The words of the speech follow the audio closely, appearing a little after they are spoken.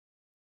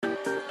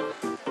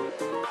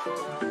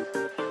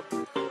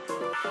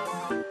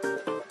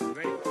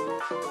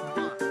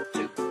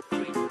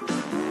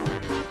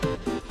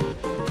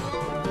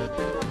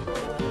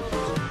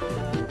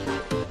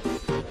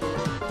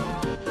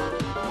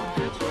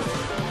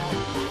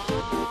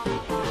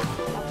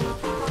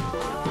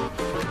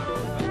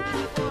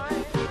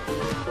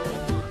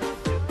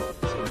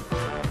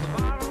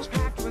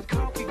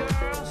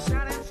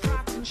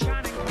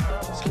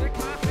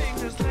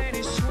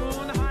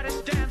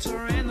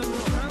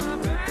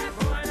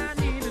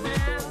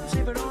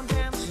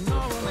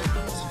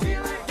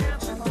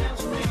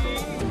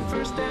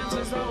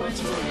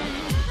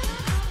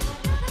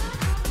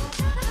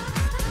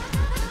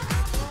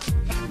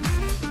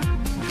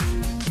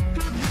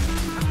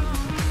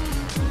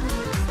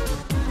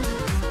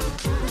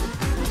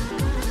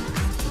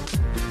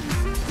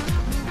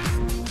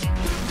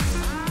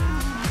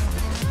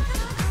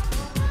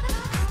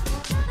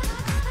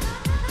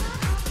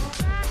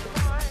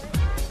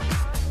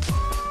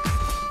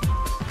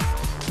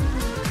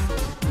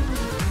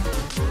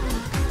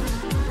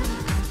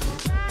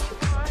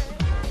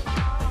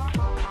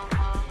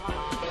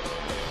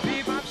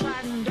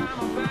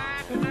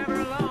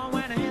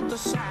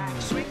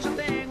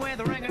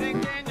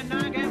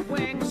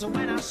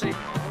to sing.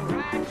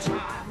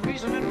 Ragtime,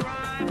 reason and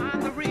rhyme,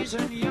 I'm the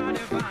reason you're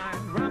divine.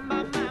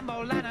 Rumba,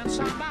 mambo, Latin,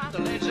 samba, the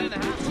legend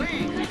has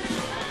seen.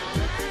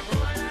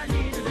 What I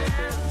need to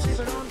dance, if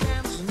I don't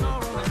dance, no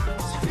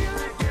romance. Feel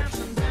like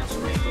dancing, dance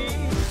with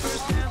me.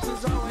 First dance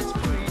is always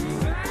free.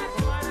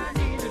 What I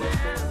need to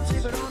dance,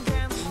 if I don't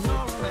dance, no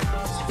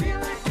romance. Feel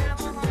like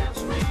dancing,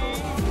 dance with me.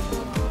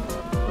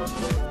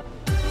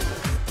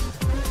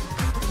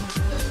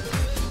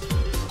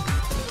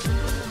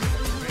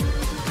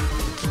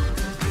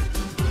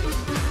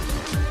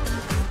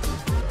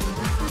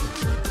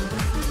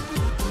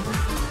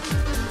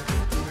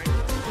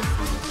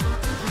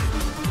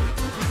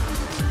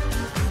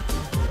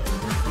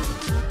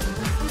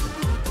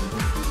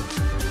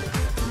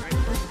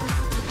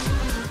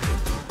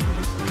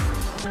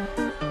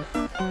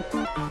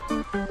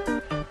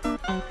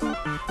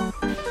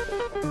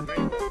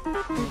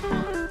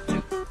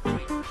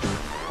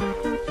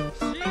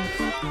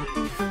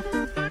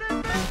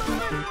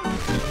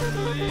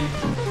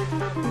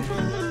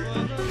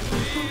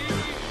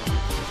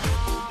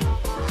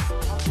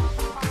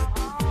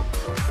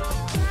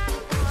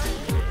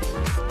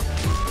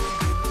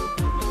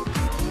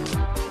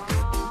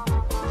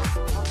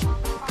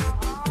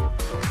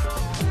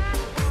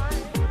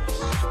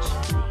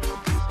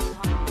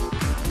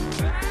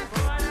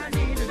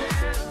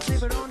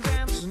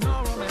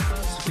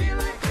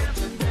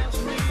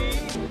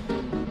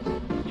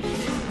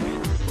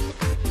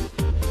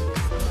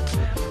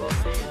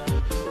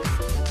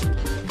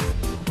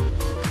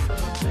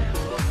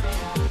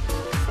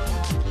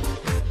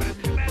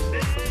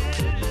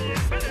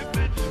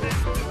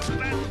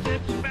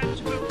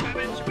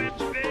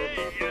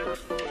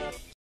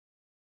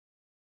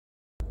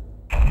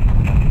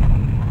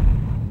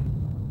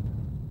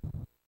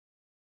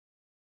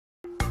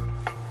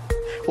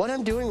 What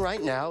I'm doing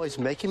right now is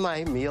making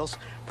my meals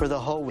for the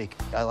whole week.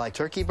 I like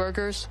turkey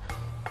burgers.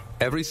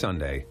 Every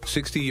Sunday,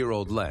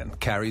 60-year-old Len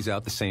carries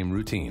out the same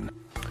routine.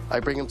 I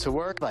bring them to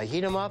work, I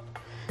heat them up,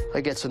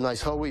 I get some nice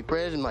whole wheat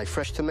bread and my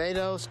fresh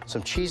tomatoes,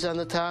 some cheese on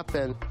the top,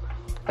 and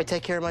I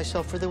take care of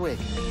myself for the week.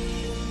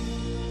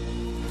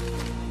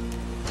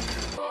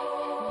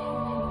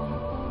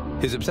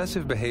 His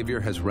obsessive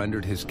behavior has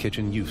rendered his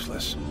kitchen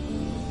useless,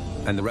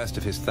 and the rest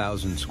of his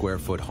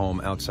 1,000-square-foot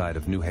home outside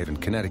of New Haven,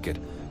 Connecticut,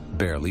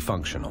 barely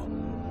functional.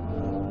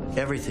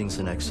 Everything's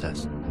in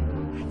excess.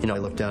 You know, I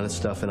look down at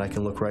stuff and I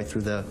can look right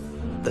through the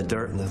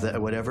dirt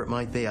and whatever it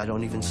might be. I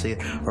don't even see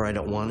it, or I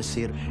don't want to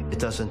see it. It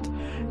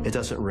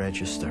doesn't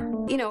register.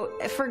 You know,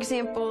 for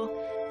example,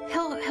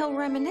 he'll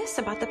reminisce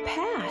about the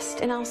past,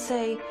 and I'll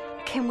say,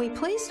 can we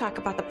please talk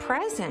about the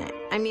present?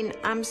 I mean,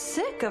 I'm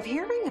sick of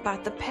hearing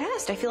about the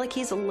past. I feel like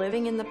he's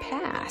living in the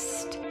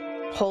past,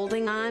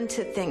 holding on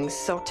to things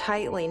so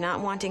tightly, not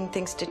wanting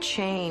things to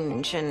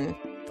change, and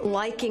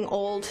liking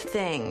old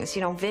things,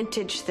 you know,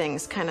 vintage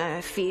things kind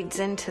of feeds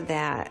into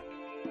that.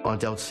 I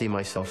don't see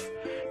myself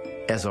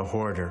as a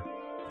hoarder.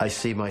 I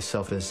see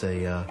myself as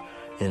in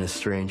a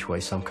strange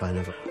way, some kind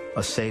of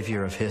a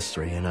savior of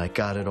history, and I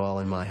got it all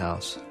in my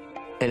house.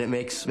 And it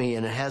makes me,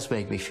 and it has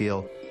made me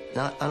feel,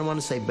 I don't want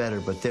to say better,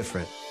 but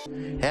different.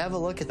 Have a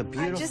look at the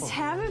beautiful... I just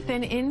haven't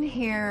been in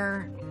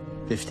here...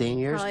 15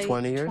 years,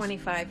 20 years?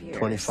 25 years.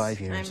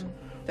 25 years. I'm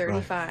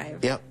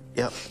 35. Right.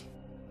 Yep.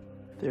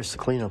 There's the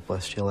cleanup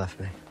list you left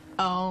me.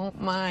 Oh,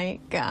 my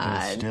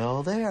God. It's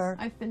still there.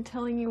 I've been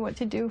telling you what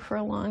to do for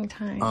a long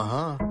time.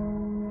 Uh-huh.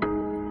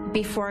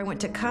 Before I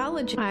went to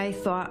college, I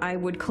thought I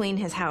would clean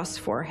his house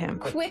for him.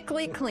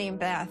 Quickly clean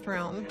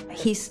bathroom.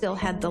 He still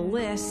had the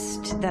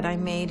list that I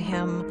made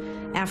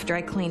him after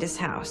I cleaned his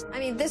house. I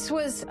mean, this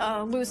was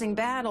a losing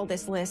battle,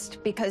 this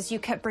list, because you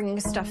kept bringing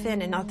stuff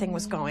in and nothing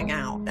was going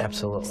out.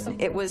 Absolutely.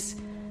 It was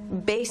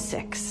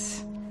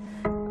basics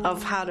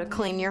of how to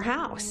clean your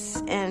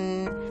house,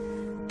 and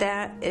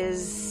that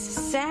is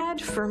sad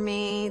for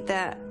me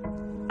that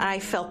I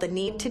felt the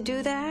need to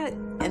do that,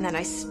 and that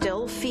I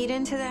still feed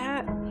into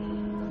that.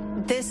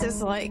 This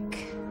is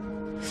like...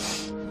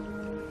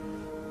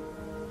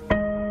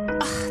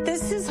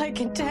 this is like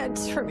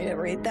intense for me to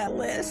read that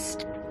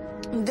list.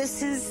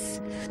 This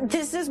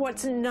is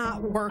what's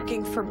not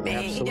working for me.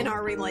 Absolutely. In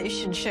our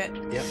relationship.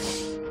 Yep.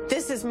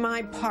 This is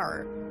my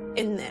part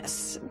in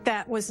this.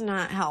 That was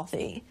not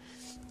healthy.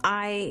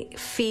 I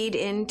feed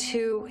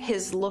into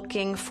his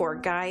looking for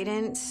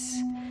guidance,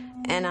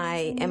 and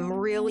I am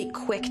really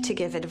quick to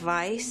give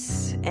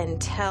advice and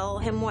tell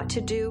him what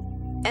to do,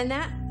 and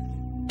that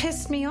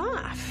pissed me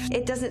off.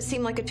 It doesn't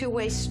seem like a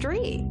two-way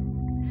street.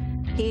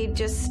 He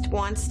just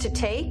wants to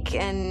take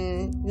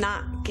and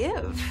not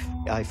give.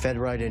 I fed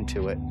right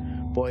into it.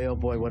 Boy, oh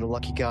boy, what a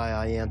lucky guy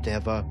I am to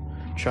have a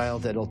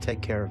child that'll take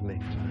care of me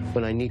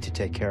when I need to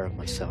take care of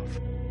myself.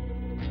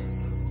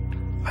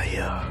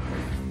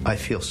 I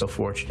feel so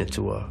fortunate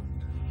to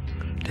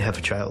have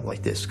a child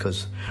like this,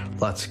 because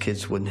lots of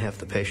kids wouldn't have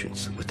the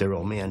patience with their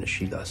old man as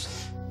she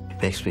does.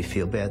 It makes me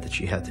feel bad that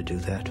she had to do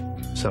that.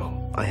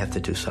 So I have to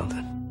do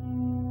something.